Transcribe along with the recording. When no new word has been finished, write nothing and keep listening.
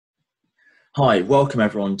Hi, welcome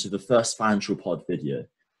everyone to the first Financial Pod video.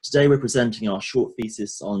 Today we're presenting our short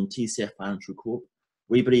thesis on TCF Financial Corp.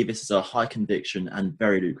 We believe this is a high conviction and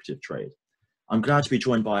very lucrative trade. I'm glad to be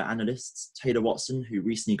joined by analysts Taylor Watson, who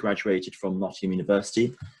recently graduated from Nottingham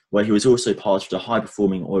University, where he was also part of the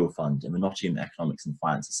high-performing oil fund in the Nottingham Economics and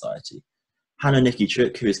Finance Society. Hannah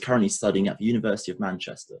Nikichuk, who is currently studying at the University of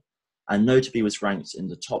Manchester, and notably was ranked in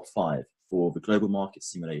the top 5 for the global market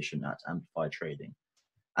simulation at Amplified Trading.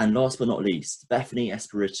 And last but not least, Bethany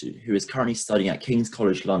Espiritu, who is currently studying at King's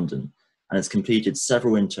College London and has completed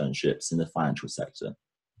several internships in the financial sector.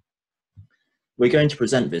 We're going to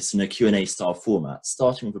present this in a Q&A style format,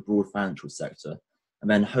 starting with the broad financial sector and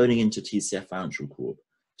then honing into TCF Financial Corp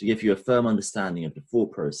to give you a firm understanding of the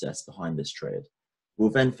thought process behind this trade.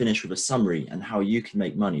 We'll then finish with a summary and how you can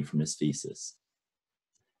make money from this thesis.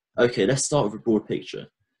 Okay, let's start with a broad picture.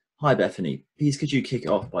 Hi Bethany, please could you kick it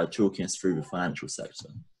off by talking us through the financial sector?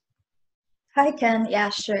 Hi Ken,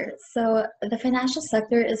 yeah sure. So the financial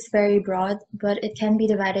sector is very broad, but it can be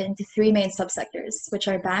divided into 3 main subsectors, which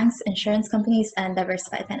are banks, insurance companies, and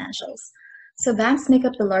diversified financials. So banks make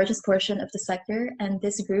up the largest portion of the sector, and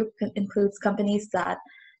this group includes companies that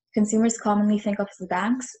consumers commonly think of as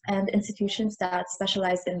banks and institutions that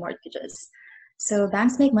specialize in mortgages. So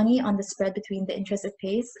banks make money on the spread between the interest it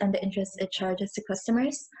pays and the interest it charges to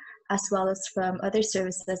customers, as well as from other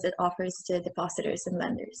services it offers to depositors and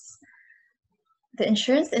lenders. The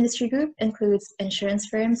insurance industry group includes insurance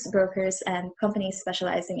firms, brokers, and companies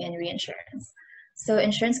specializing in reinsurance. So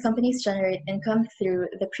insurance companies generate income through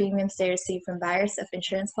the premiums they receive from buyers of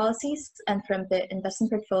insurance policies and from the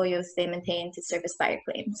investment portfolios they maintain to service buyer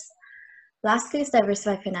claims. Lastly is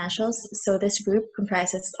diversified financials. So this group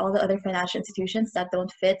comprises all the other financial institutions that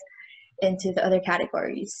don't fit into the other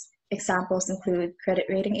categories. Examples include credit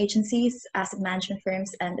rating agencies, asset management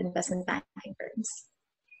firms, and investment banking firms.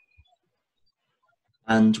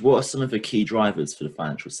 And what are some of the key drivers for the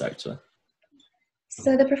financial sector?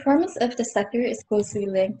 So the performance of the sector is closely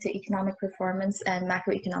linked to economic performance and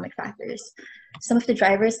macroeconomic factors. Some of the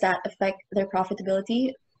drivers that affect their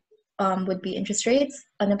profitability would be interest rates,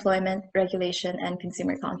 unemployment, regulation, and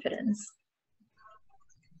consumer confidence.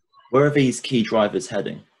 Where are these key drivers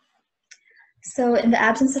heading? So in the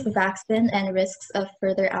absence of a vaccine and risks of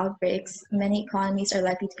further outbreaks, many economies are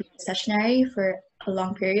likely to be recessionary for a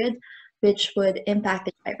long period, which would impact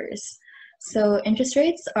the drivers. So interest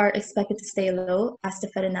rates are expected to stay low, as the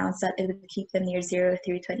Fed announced that it would keep them near zero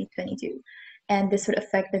through 2022. And this would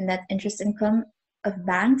affect the net interest income of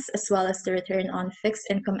banks, as well as the return on fixed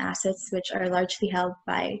income assets, which are largely held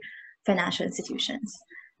by financial institutions.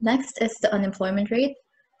 Next is the unemployment rate.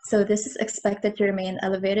 So this is expected to remain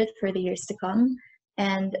elevated for the years to come,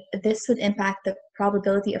 and this would impact the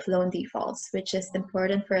probability of loan defaults, which is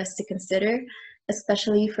important for us to consider,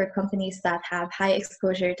 especially for companies that have high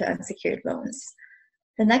exposure to unsecured loans.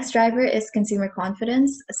 The next driver is consumer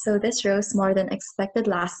confidence. So this rose more than expected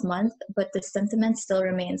last month, but the sentiment still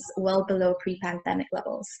remains well below pre-pandemic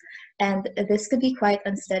levels. And this could be quite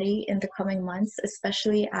unsteady in the coming months,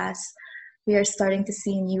 especially as we are starting to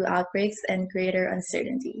see new outbreaks and greater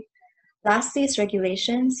uncertainty. Lastly is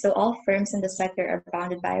regulation. So all firms in the sector are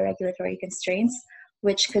bounded by regulatory constraints,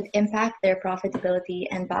 which could impact their profitability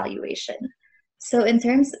and valuation. So in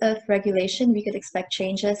terms of regulation, we could expect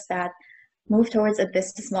changes that move towards a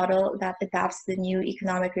business model that adapts to the new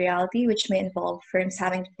economic reality, which may involve firms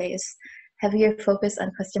having to place heavier focus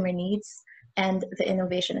on customer needs and the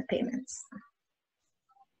innovation of payments.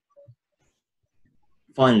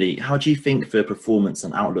 Finally, how do you think the performance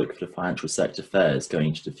and outlook for the financial sector fares going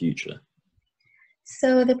into the future?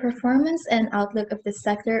 So the performance and outlook of the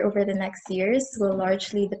sector over the next years will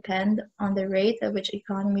largely depend on the rate at which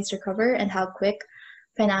economies recover and how quick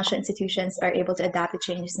financial institutions are able to adapt to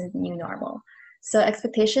changes in the new normal. So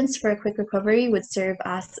expectations for a quick recovery would serve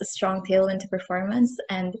as a strong tailwind to performance,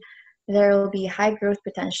 and there will be high growth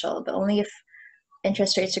potential, but only if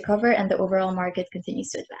interest rates recover and the overall market continues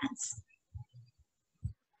to advance.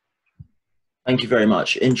 Thank you very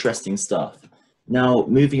much. Interesting stuff. Now,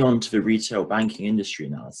 moving on to the retail banking industry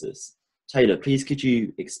analysis. Taylor, please could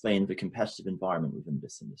you explain the competitive environment within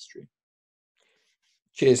this industry?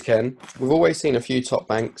 Cheers, Ken. We've always seen a few top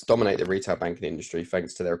banks dominate the retail banking industry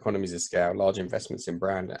thanks to their economies of scale, large investments in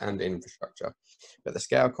brand and infrastructure. But the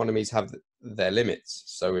scale economies have their limits.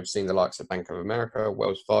 So we've seen the likes of Bank of America,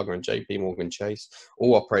 Wells Fargo and JP Morgan Chase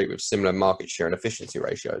all operate with similar market share and efficiency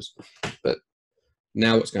ratios. But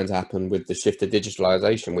now what's going to happen with the shift to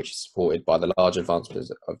digitalization, which is supported by the large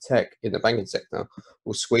advancements of tech in the banking sector,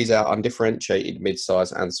 will squeeze out undifferentiated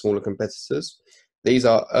mid-size and smaller competitors. These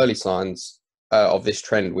are early signs of this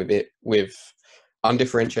trend with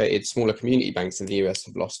Undifferentiated smaller community banks in the US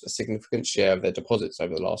have lost a significant share of their deposits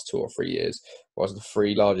over the last 2 or 3 years, whilst the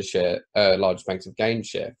three largest banks have gained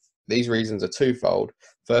share. These reasons are twofold.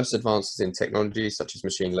 First, advances in technology such as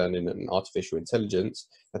machine learning and artificial intelligence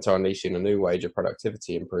that are unleashing a new wave of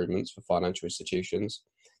productivity improvements for financial institutions.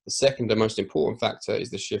 The second and most important factor is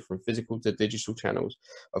the shift from physical to digital channels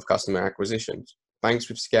of customer acquisitions. Banks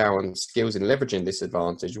with scale and skills in leveraging this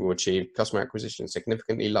advantage will achieve customer acquisition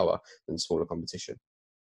significantly lower than smaller competition.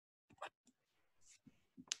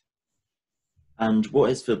 And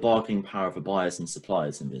what is the bargaining power of the buyers and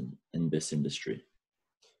suppliers in this industry?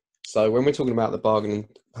 So when we're talking about the bargaining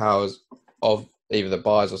powers of either the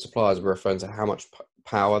buyers or suppliers, we're referring to how much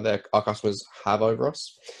power our customers have over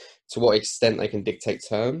us, to what extent they can dictate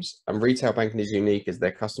terms. And retail banking is unique as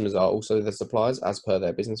their customers are also the suppliers as per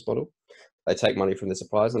their business model. They take money from the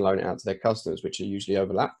suppliers and loan it out to their customers, which are usually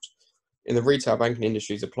overlapped. In the retail banking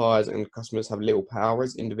industry, suppliers and customers have little power,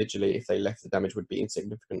 as individually, if they left, the damage would be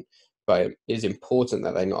insignificant. But it is important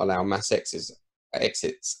that they not allow mass exits,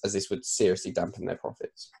 as this would seriously dampen their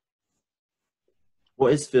profits.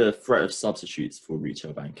 What is the threat of substitutes for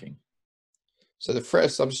retail banking? So the threat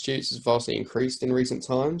of substitutes has vastly increased in recent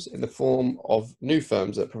times in the form of new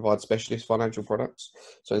firms that provide specialist financial products.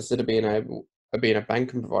 So instead of being a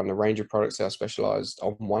bank and providing a range of products that are specialised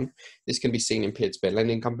on one, this can be seen in peer-to-peer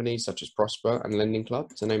lending companies such as Prosper and Lending Club,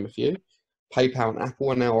 to name a few. PayPal and Apple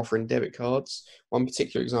are now offering debit cards. One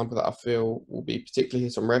particular example that I feel will be particularly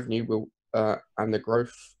hit on revenue and the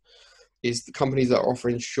growth is the companies that are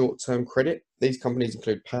offering short-term credit. These companies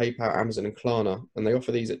include PayPal, Amazon, and Klarna, and they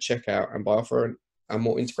offer these at checkout. And by offering a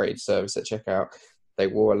more integrated service at checkout, they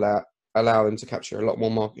will allow them to capture a lot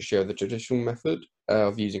more market share of the traditional method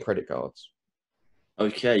of using credit cards.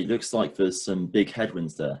 Okay, looks like there's some big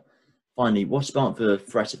headwinds there. Finally, what about the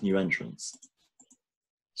threat of new entrants?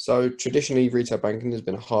 So traditionally, retail banking has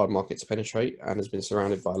been a hard market to penetrate and has been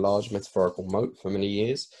surrounded by a large metaphorical moat for many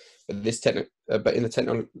years. But in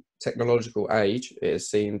the technological age, it has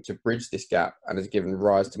seemed to bridge this gap and has given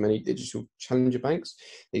rise to many digital challenger banks.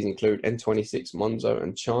 These include N26, Monzo,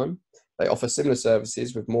 and Chime. They offer similar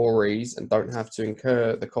services with more ease and don't have to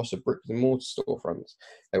incur the cost of bricks and mortar storefronts.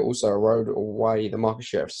 They also erode away the market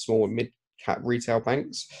share of small and mid-cap retail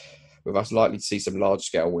banks, with us likely to see some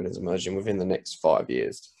large-scale winners emerging within the next 5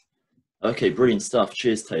 years. Okay, brilliant stuff.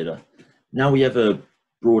 Cheers, Taylor. Now we have a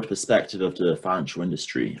broad perspective of the financial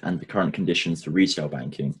industry and the current conditions for retail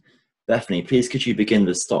banking. Bethany, please could you begin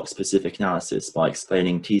the stock-specific analysis by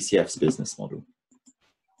explaining TCF's business model?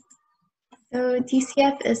 So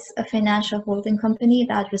TCF is a financial holding company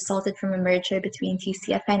that resulted from a merger between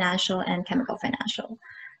TCF Financial and Chemical Financial.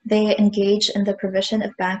 They engage in the provision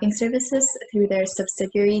of banking services through their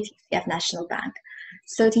subsidiary TCF National Bank.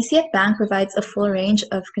 So TCF Bank provides a full range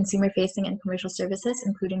of consumer-facing and commercial services,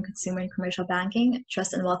 including consumer and commercial banking,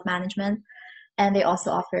 trust and wealth management, and they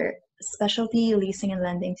also offer specialty leasing and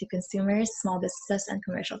lending to consumers, small businesses, and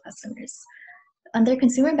commercial customers. On their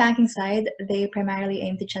consumer banking side, they primarily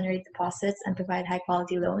aim to generate deposits and provide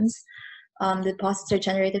high-quality loans. The deposits are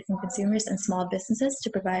generated from consumers and small businesses to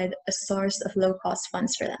provide a source of low-cost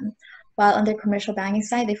funds for them. While on their commercial banking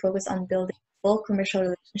side, they focus on building full commercial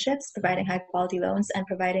relationships, providing high-quality loans, and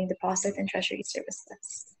providing deposit and treasury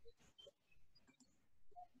services.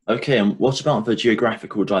 Okay, and what about the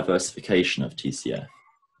geographical diversification of TCF?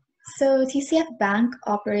 So TCF Bank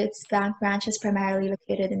operates bank branches primarily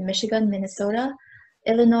located in Michigan, Minnesota,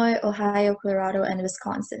 Illinois, Ohio, Colorado, and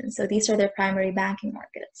Wisconsin. So these are their primary banking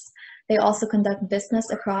markets. They also conduct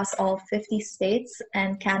business across all 50 states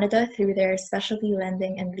and Canada through their specialty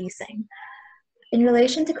lending and leasing. In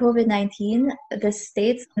relation to COVID-19, the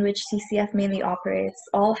states in which TCF mainly operates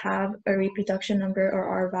all have a reproduction number or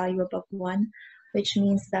R value above 1, which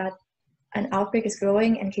means that an outbreak is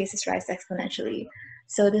growing and cases rise exponentially.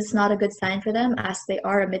 So this is not a good sign for them, as they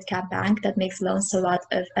are a mid-cap bank that makes loans to a lot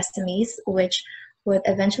of SMEs, which would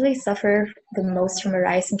eventually suffer the most from a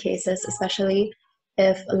rise in cases, especially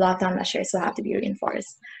if lockdown measures will have to be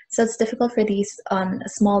reinforced. So it's difficult for these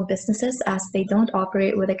small businesses as they don't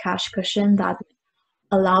operate with a cash cushion that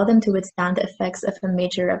would allow them to withstand the effects of a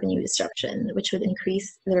major revenue disruption, which would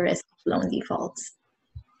increase the risk of loan defaults.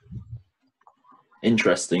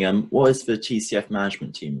 Interesting. What is the TCF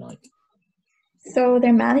management team like? So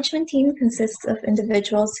their management team consists of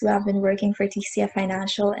individuals who have been working for TCF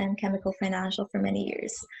Financial and Chemical Financial for many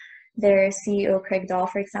years. Their CEO, Craig Dahl,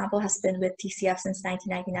 for example, has been with TCF since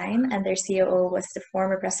 1999, and their COO was the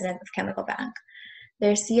former president of Chemical Bank.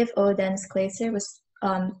 Their CFO, Dennis Glaser, was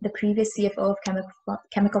the previous CFO of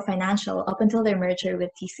Chemical Financial up until their merger with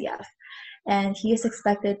TCF. and he is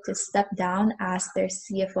expected to step down as their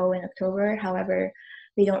CFO in October. However,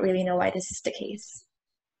 they don't really know why this is the case.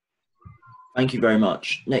 Thank you very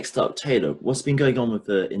much. Next up, Taylor, what's been going on with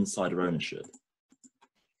the insider ownership?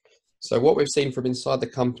 So what we've seen from inside the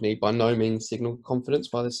company by no means signaled confidence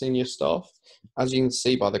by the senior staff. As you can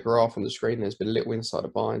see by the graph on the screen, there's been little insider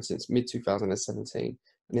buying since mid-2017.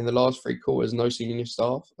 And in the last 3 quarters, no senior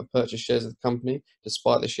staff have purchased shares of the company,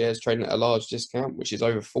 despite the shares trading at a large discount, which is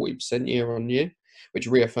over 40% year on year, which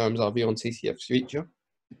reaffirms our view on TCF's future.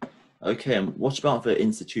 Okay, and what about the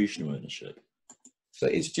institutional ownership? So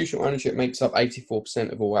institutional ownership makes up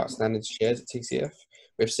 84% of all outstanding shares at TCF.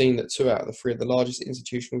 We've seen that 2 out of the 3 of the largest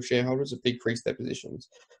institutional shareholders have decreased their positions.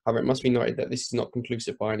 However, it must be noted that this is not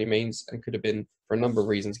conclusive by any means and could have been for a number of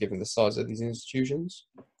reasons given the size of these institutions.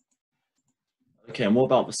 Okay, and what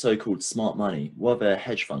about the so-called smart money? What are their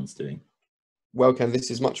hedge funds doing? Well, Ken, this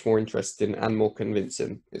is much more interesting and more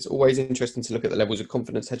convincing. It's always interesting to look at the levels of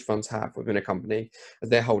confidence hedge funds have within a company, as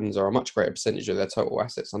their holdings are a much greater percentage of their total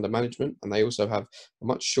assets under management, and they also have a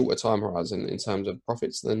much shorter time horizon in terms of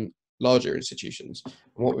profits than larger institutions.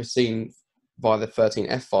 And what we've seen via the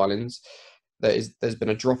 13F filings, there's been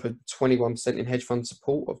a drop of 21% in hedge fund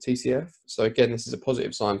support of TCF. So again, this is a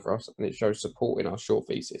positive sign for us, and it shows support in our short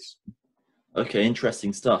thesis. Okay,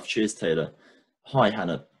 interesting stuff. Cheers, Taylor. Hi,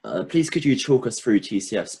 Hannah. Please could you talk us through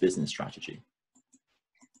TCF's business strategy?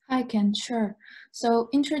 Hi, Ken, sure. So,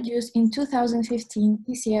 introduced in 2015,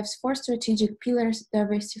 TCF's 4 strategic pillars,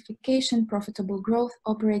 diversification, profitable growth,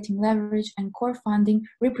 operating leverage, and core funding,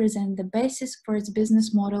 represent the basis for its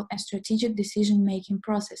business model and strategic decision-making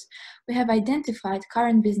process. We have identified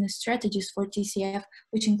current business strategies for TCF,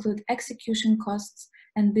 which include execution costs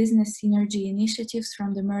and business synergy initiatives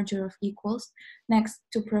from the merger of equals. Next,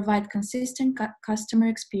 to provide consistent customer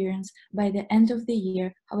experience by the end of the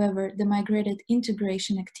year. However, the migrated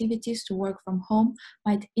integration activities to work from home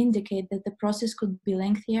might indicate that the process could be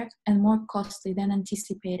lengthier and more costly than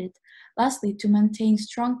anticipated. Lastly, to maintain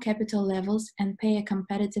strong capital levels and pay a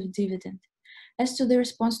competitive dividend. As to the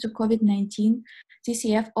response to COVID-19,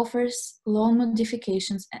 TCF offers loan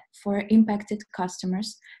modifications for impacted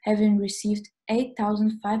customers, having received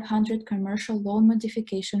 8,500 commercial loan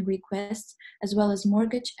modification requests, as well as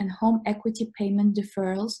mortgage and home equity payment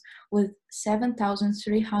deferrals, with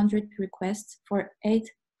 7,300 requests for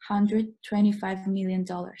 $825 million.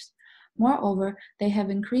 Moreover, they have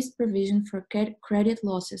increased provision for credit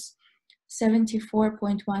losses,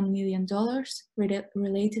 $74.1 million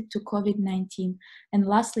related to COVID-19. And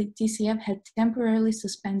lastly, TCF had temporarily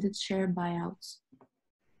suspended share buyouts.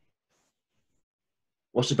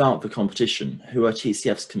 What about the competition? Who are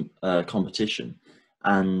TCF's competition?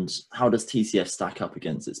 And how does TCF stack up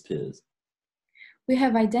against its peers? We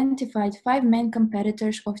have identified 5 main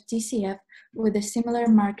competitors of TCF with a similar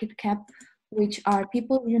market cap, which are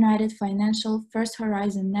People United Financial, First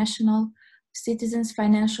Horizon National, Citizens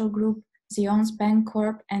Financial Group, Zions Bank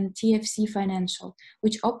Corp, and TFC Financial,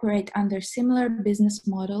 which operate under similar business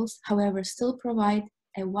models, however still provide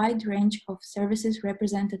a wide range of services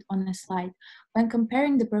represented on a slide. When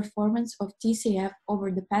comparing the performance of TCF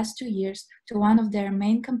over the past 2 years to one of their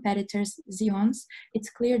main competitors, Zions, it's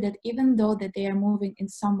clear that even though that they are moving in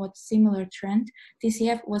somewhat similar trend,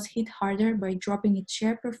 TCF was hit harder by dropping its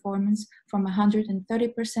share performance from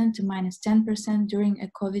 130% to -10% during a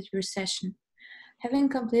COVID recession. Having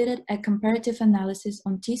completed a comparative analysis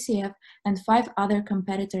on TCF and 5 other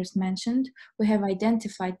competitors mentioned, we have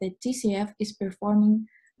identified that TCF is performing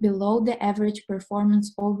below the average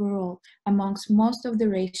performance overall amongst most of the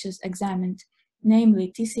ratios examined.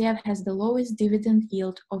 Namely, TCF has the lowest dividend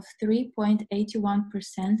yield of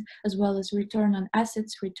 3.81%, as well as return on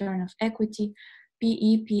assets, return of equity,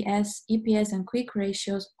 PE, PS, EPS, and quick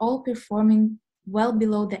ratios, all performing well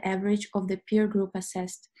below the average of the peer group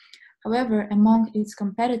assessed. However, among its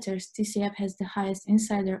competitors, TCF has the highest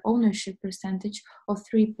insider ownership percentage of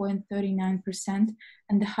 3.39%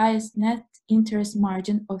 and the highest net interest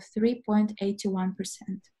margin of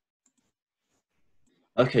 3.81%.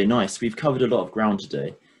 Okay, nice. We've covered a lot of ground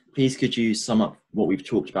today. Please could you sum up what we've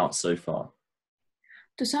talked about so far?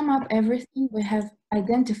 To sum up everything, we have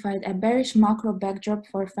identified a bearish macro backdrop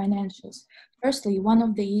for financials. Firstly, one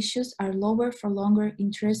of the issues are lower for longer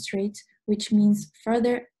interest rates, which means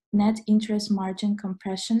further net interest margin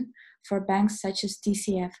compression for banks such as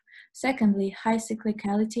TCF. Secondly, high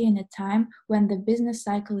cyclicality in a time when the business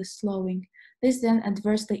cycle is slowing. This then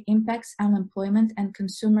adversely impacts unemployment and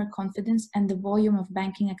consumer confidence and the volume of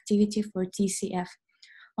banking activity for TCF.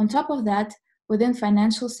 On top of that, Within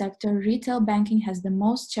financial sector, retail banking has the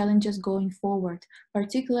most challenges going forward.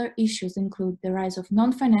 Particular issues include the rise of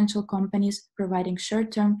non-financial companies providing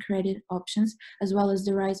short-term credit options, as well as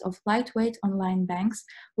the rise of lightweight online banks,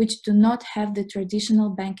 which do not have the traditional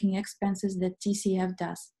banking expenses that TCF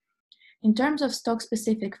does. In terms of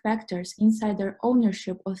stock-specific factors, insider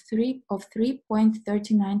ownership of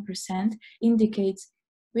 3.39% indicates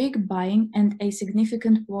weak buying and a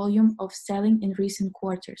significant volume of selling in recent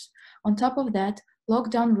quarters. On top of that,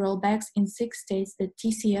 lockdown rollbacks in 6 states that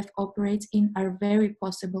TCF operates in are very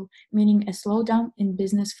possible, meaning a slowdown in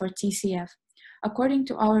business for TCF. According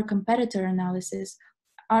to our competitor analysis,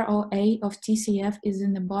 ROA of TCF is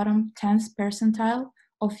in the bottom 10th percentile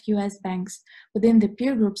of US banks. Within the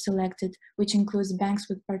peer group selected, which includes banks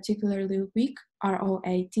with particularly weak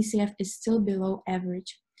ROA, TCF is still below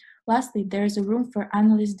average. Lastly, there is a room for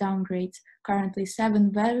analyst downgrades, currently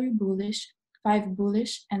 7 very bullish, 5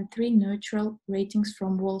 bullish, and 3 neutral ratings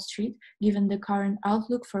from Wall Street. Given the current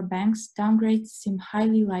outlook for banks, downgrades seem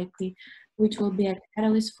highly likely, which will be a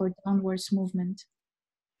catalyst for downwards movement.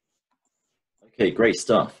 Okay, great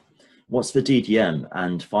stuff. What's the DDM?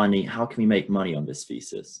 And finally, how can we make money on this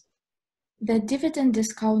thesis? The dividend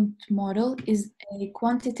discount model is a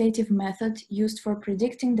quantitative method used for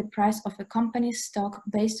predicting the price of a company's stock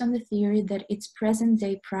based on the theory that its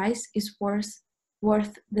present-day price is worth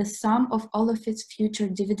the sum of all of its future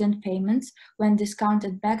dividend payments when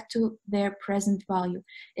discounted back to their present value.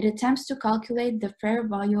 It attempts to calculate the fair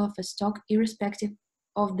value of a stock irrespective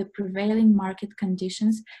of the prevailing market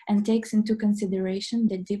conditions and takes into consideration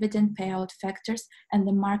the dividend payout factors and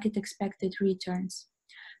the market expected returns.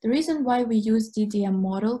 The reason why we use DDM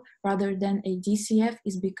model rather than a DCF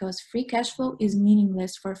is because free cash flow is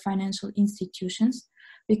meaningless for financial institutions,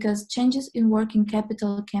 because changes in working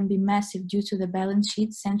capital can be massive due to the balance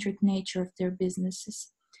sheet-centric nature of their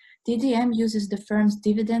businesses. DDM uses the firm's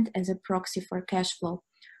dividend as a proxy for cash flow.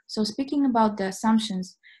 So speaking about the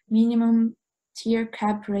assumptions, minimum tier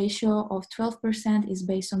cap ratio of 12% is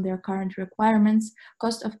based on their current requirements,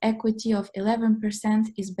 cost of equity of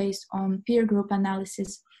 11% is based on peer group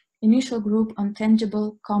analysis, initial group on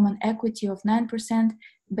tangible common equity of 9%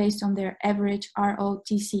 based on their average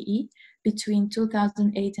ROTCE between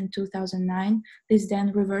 2008 and 2009. This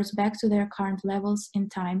then reverts back to their current levels in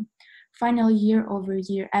time. Final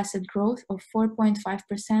year-over-year asset growth of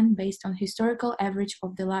 4.5% based on historical average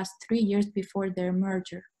of the last 3 years before their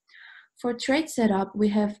merger. For trade setup, we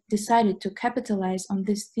have decided to capitalize on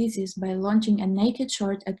this thesis by launching a naked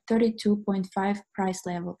short at 32.5 price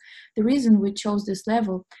level. The reason we chose this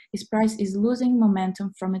level is price is losing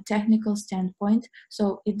momentum from a technical standpoint,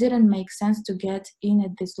 so it didn't make sense to get in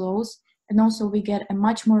at these lows, and also we get a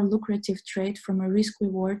much more lucrative trade from a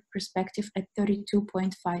risk-reward perspective at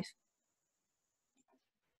 32.5.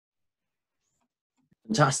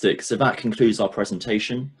 Fantastic. So that concludes our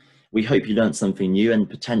presentation. We hope you learned something new and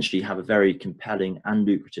potentially have a very compelling and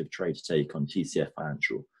lucrative trade to take on TCF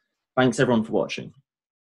Financial. Thanks everyone for watching.